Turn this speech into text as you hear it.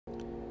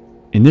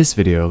In this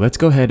video, let's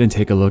go ahead and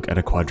take a look at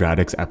a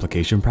quadratics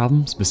application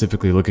problem,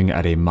 specifically looking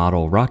at a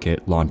model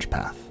rocket launch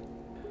path.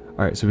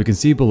 Alright, so we can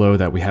see below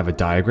that we have a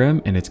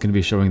diagram and it's going to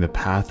be showing the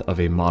path of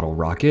a model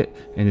rocket,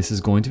 and this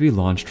is going to be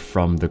launched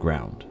from the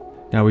ground.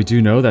 Now we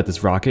do know that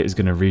this rocket is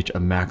going to reach a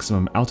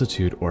maximum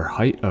altitude or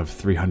height of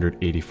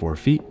 384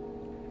 feet,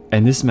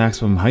 and this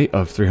maximum height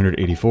of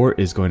 384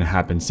 is going to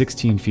happen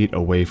 16 feet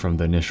away from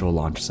the initial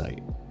launch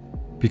site.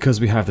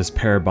 Because we have this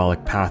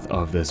parabolic path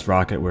of this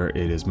rocket where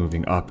it is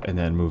moving up and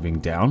then moving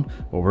down,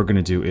 what we're going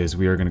to do is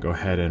we are going to go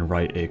ahead and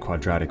write a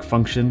quadratic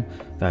function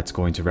that's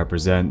going to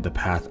represent the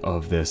path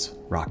of this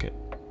rocket.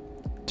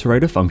 To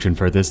write a function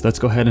for this, let's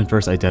go ahead and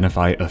first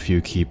identify a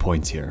few key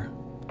points here.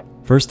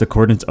 First, the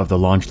coordinates of the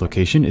launch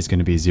location is going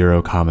to be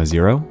 0,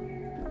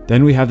 0.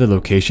 Then we have the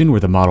location where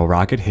the model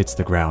rocket hits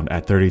the ground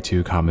at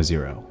 32,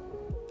 0.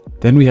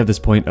 Then we have this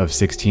point of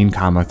 16,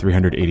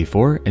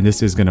 384, and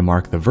this is going to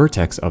mark the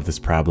vertex of this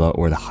parabola,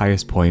 or the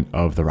highest point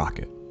of the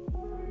rocket.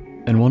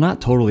 And while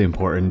not totally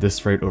important,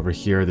 this right over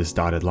here, this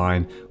dotted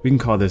line, we can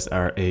call this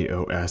our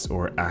AOS,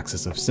 or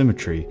axis of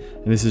symmetry,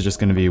 and this is just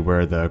going to be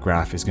where the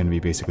graph is going to be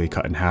basically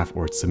cut in half,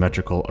 or it's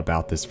symmetrical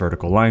about this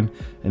vertical line,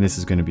 and this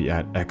is going to be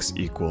at x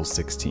equals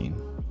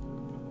 16.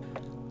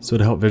 So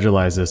to help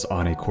visualize this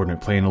on a coordinate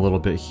plane a little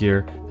bit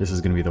here, this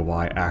is going to be the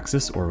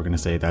y-axis, or we're going to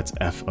say that's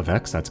f of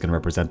x. That's going to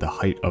represent the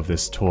height of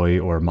this toy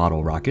or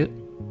model rocket.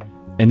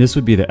 And this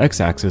would be the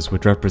x-axis,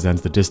 which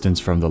represents the distance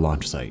from the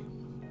launch site.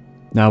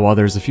 Now, while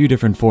there's a few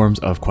different forms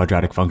of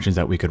quadratic functions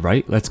that we could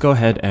write, let's go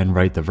ahead and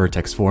write the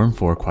vertex form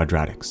for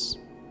quadratics.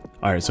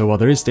 Alright, so while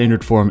there is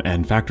standard form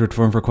and factored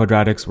form for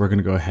quadratics, we're going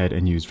to go ahead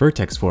and use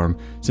vertex form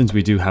since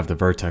we do have the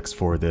vertex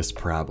for this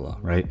parabola,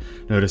 right?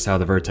 Notice how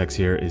the vertex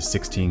here is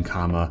 16,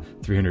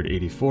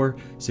 384.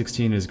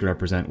 16 is going to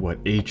represent what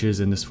h is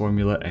in this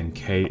formula, and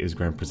k is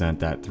going to represent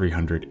that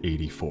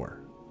 384.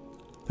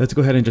 Let's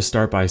go ahead and just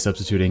start by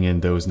substituting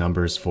in those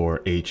numbers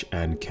for h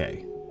and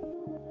k.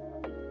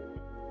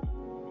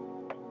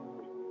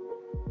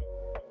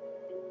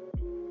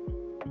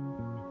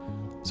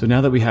 So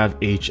now that we have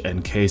h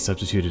and k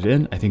substituted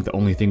in, I think the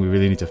only thing we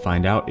really need to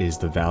find out is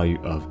the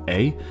value of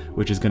a,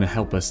 which is going to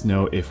help us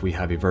know if we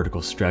have a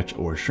vertical stretch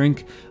or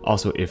shrink,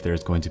 also if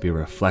there's going to be a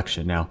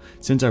reflection. Now,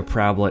 since our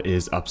parabola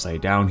is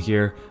upside down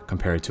here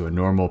compared to a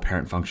normal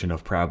parent function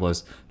of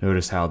parabolas,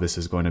 notice how this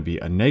is going to be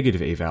a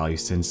negative a value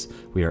since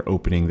we are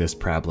opening this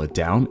parabola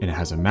down and it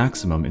has a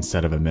maximum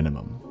instead of a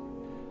minimum.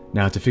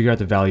 Now, to figure out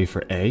the value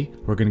for a,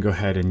 we're going to go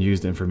ahead and use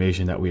the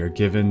information that we are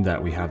given,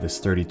 that we have this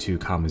 32,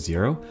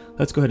 0.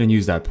 Let's go ahead and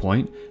use that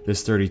point.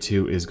 This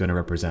 32 is going to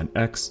represent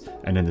x,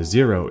 and then the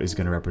 0 is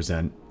going to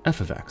represent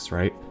f of x,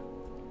 right?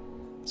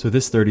 So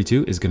this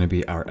 32 is going to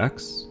be our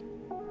x,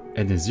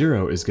 and the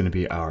 0 is going to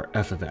be our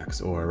f of x,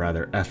 or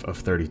rather f of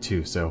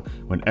 32. So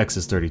when x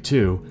is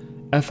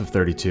 32, f of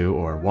 32,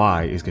 or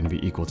y, is going to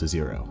be equal to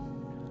 0.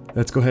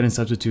 Let's go ahead and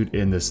substitute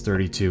in this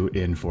 32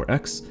 in for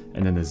x,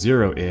 and then the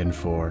 0 in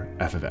for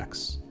f of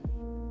x.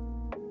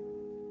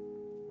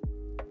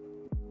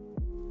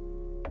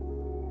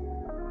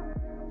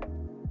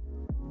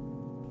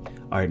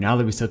 Alright, now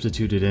that we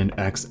substituted in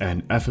x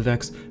and f of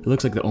x, it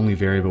looks like the only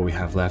variable we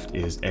have left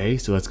is a,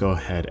 so let's go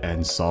ahead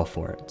and solve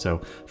for it.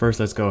 So first,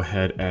 let's go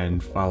ahead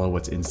and follow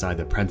what's inside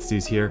the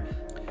parentheses here.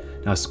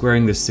 Now,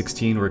 squaring this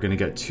 16, we're going to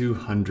get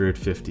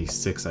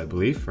 256, I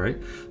believe,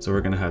 right? So we're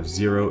going to have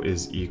 0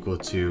 is equal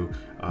to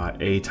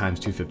a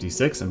times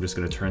 256. I'm just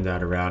going to turn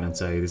that around and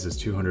say this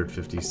is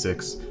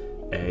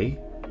 256a.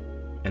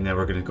 And then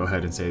we're going to go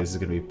ahead and say this is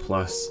going to be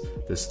plus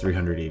this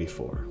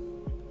 384.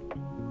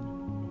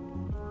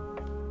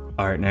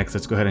 All right, next,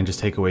 let's go ahead and just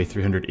take away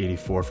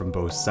 384 from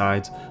both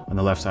sides. On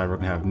the left side, we're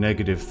going to have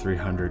negative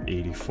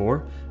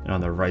 384. And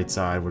on the right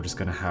side, we're just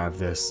going to have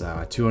this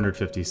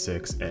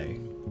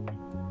 256a.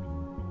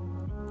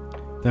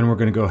 Then we're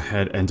going to go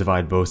ahead and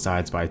divide both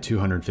sides by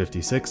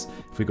 256.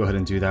 If we go ahead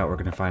and do that, we're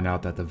going to find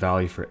out that the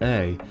value for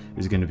a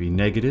is going to be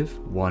negative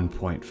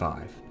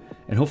 1.5.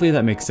 And hopefully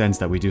that makes sense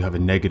that we do have a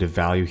negative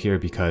value here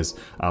because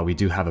we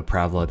do have a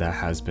parabola that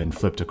has been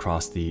flipped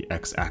across the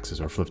x-axis,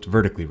 or flipped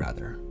vertically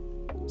rather.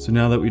 So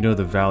now that we know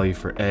the value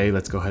for a,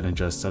 let's go ahead and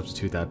just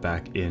substitute that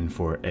back in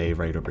for a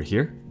right over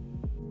here.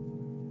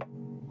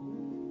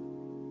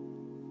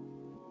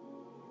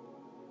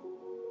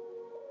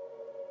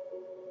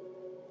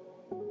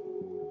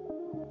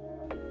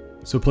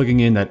 So plugging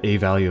in that a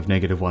value of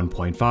negative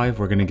 1.5,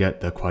 we're going to get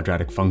the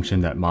quadratic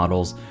function that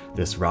models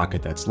this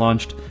rocket that's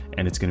launched,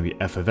 and it's going to be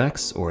f of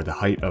x, or the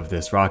height of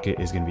this rocket,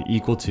 is going to be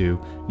equal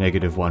to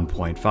negative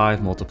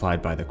 1.5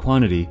 multiplied by the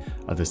quantity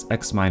of this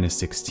x minus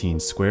 16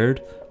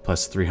 squared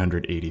plus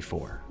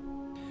 384.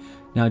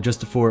 Now,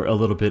 just for a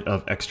little bit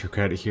of extra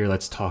credit here,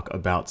 let's talk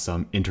about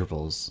some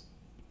intervals.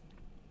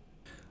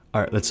 All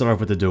right, let's start off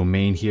with the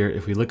domain here.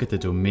 If we look at the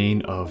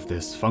domain of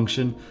this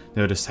function,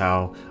 notice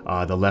how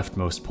the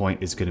leftmost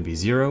point is going to be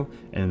 0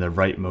 and the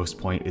rightmost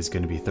point is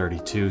going to be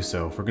 32.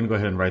 So if we're going to go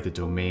ahead and write the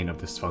domain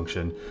of this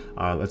function,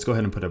 let's go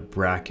ahead and put a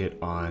bracket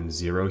on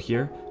 0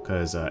 here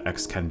because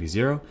x can be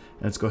 0. And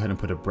let's go ahead and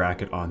put a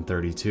bracket on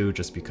 32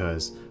 just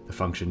because the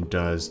function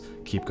does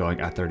keep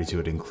going at 32.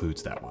 It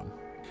includes that one.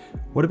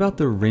 What about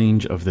the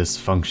range of this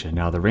function?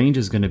 Now the range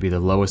is going to be the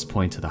lowest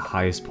point to the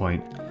highest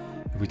point.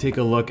 If we take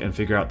a look and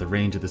figure out the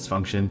range of this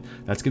function,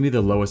 that's going to be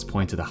the lowest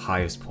point to the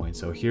highest point.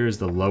 So here's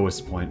the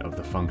lowest point of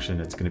the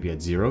function. It's going to be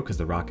at 0 because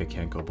the rocket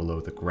can't go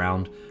below the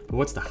ground. But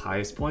what's the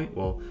highest point?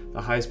 Well,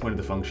 the highest point of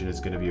the function is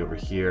going to be over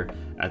here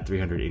at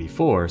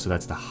 384. So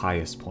that's the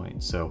highest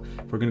point. So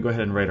if we're going to go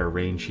ahead and write our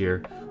range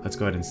here, let's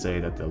go ahead and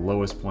say that the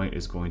lowest point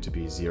is going to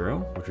be 0,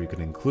 which we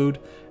can include.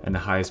 And the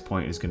highest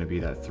point is going to be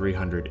that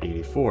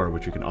 384,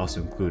 which we can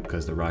also include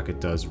because the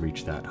rocket does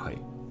reach that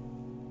height.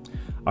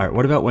 All right,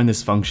 what about when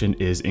this function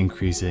is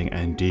increasing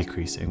and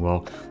decreasing?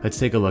 Well, let's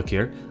take a look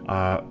here.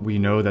 We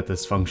know that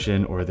this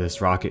function or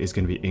this rocket is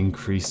going to be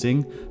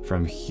increasing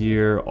from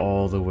here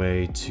all the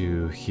way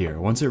to here.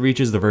 Once it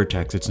reaches the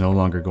vertex, it's no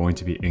longer going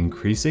to be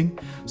increasing.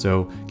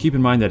 So keep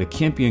in mind that it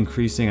can't be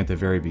increasing at the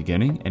very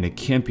beginning and it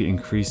can't be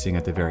increasing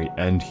at the very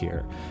end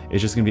here.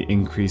 It's just going to be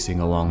increasing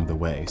along the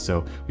way.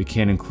 So we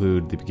can't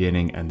include the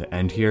beginning and the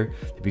end here.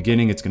 The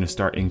beginning, it's going to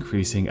start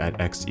increasing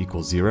at x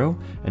equals 0,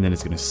 and then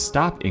it's going to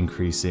stop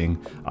increasing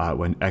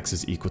when x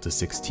is equal to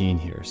 16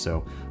 here.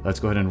 So let's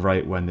go ahead and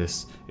write when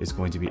this is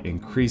going to be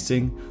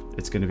increasing.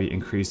 It's going to be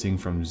increasing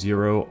from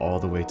 0 all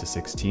the way to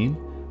 16.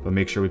 But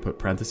make sure we put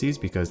parentheses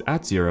because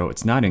at 0,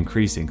 it's not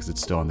increasing because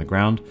it's still on the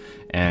ground.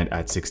 And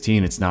at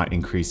 16, it's not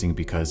increasing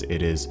because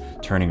it is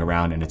turning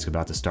around and it's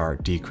about to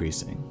start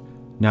decreasing.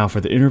 Now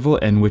for the interval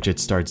in which it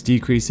starts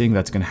decreasing,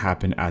 that's going to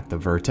happen at the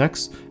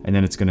vertex, and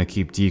then it's going to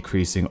keep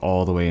decreasing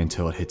all the way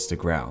until it hits the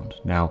ground.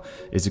 Now,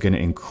 is it going to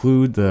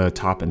include the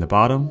top and the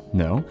bottom?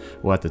 No.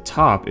 Well, at the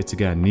top, it's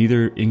again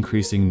neither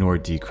increasing nor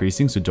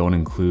decreasing, so don't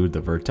include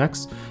the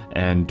vertex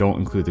and don't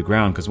include the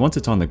ground because once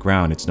it's on the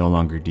ground, it's no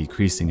longer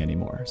decreasing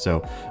anymore.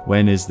 So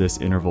when is this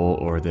interval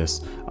or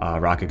this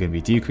rocket going to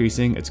be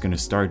decreasing? It's going to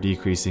start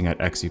decreasing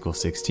at x equals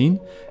 16,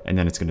 and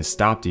then it's going to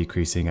stop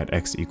decreasing at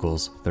x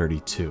equals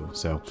 32.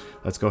 So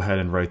let's go ahead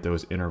and write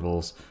those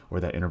intervals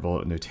or that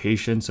interval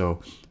notation. So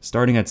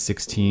starting at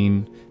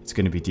 16, it's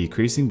going to be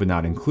decreasing but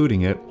not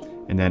including it.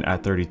 And then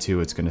at 32,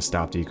 it's going to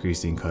stop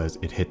decreasing because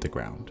it hit the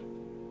ground.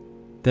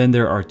 Then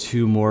there are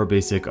two more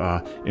basic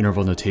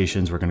interval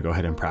notations we're going to go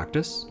ahead and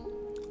practice.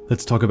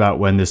 Let's talk about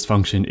when this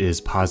function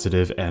is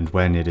positive and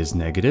when it is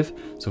negative.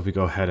 So if we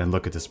go ahead and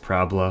look at this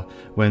parabola,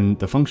 when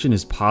the function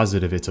is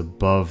positive, it's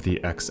above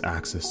the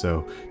x-axis.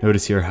 So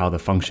notice here how the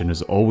function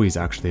is always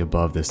actually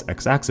above this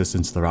x-axis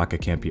since the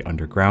rocket can't be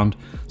underground.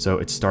 So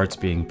it starts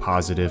being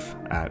positive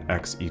at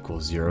x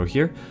equals 0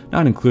 here,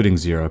 not including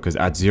 0 because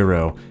at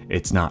 0,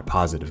 it's not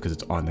positive because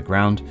it's on the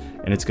ground.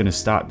 And it's going to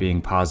stop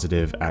being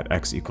positive at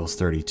x equals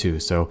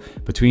 32. So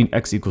between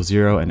x equals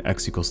 0 and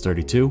x equals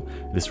 32,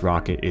 this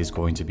rocket is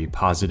going to be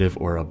positive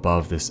or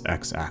above this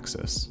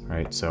x-axis,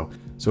 right? So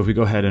if we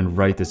go ahead and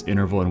write this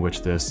interval in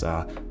which this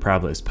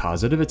parabola is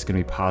positive, it's going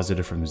to be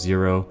positive from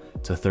 0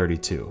 to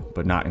 32,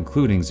 but not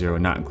including 0,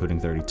 not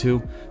including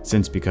 32,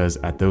 because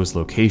at those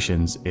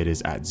locations, it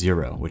is at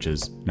 0, which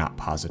is not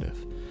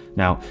positive.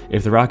 Now,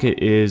 if the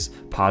rocket is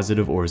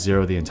positive or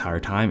 0 the entire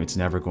time, it's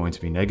never going to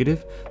be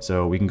negative.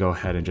 So we can go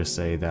ahead and just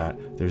say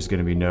that there's going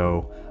to be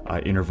no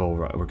interval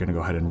we're going to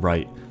go ahead and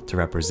write to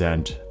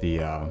represent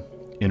the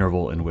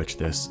interval in which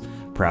this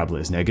parabola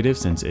is negative,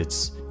 since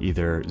it's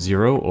either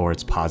 0 or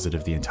it's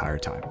positive the entire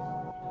time.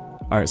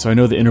 All right, so I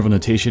know the interval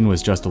notation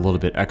was just a little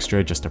bit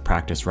extra just to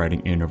practice writing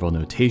interval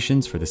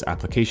notations for this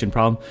application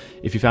problem.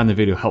 If you found the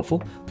video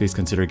helpful, please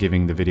consider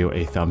giving the video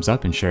a thumbs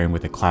up and sharing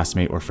with a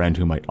classmate or friend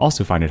who might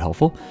also find it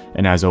helpful.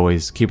 And as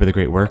always, keep up the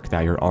great work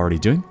that you're already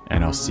doing,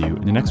 and I'll see you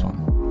in the next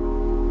one.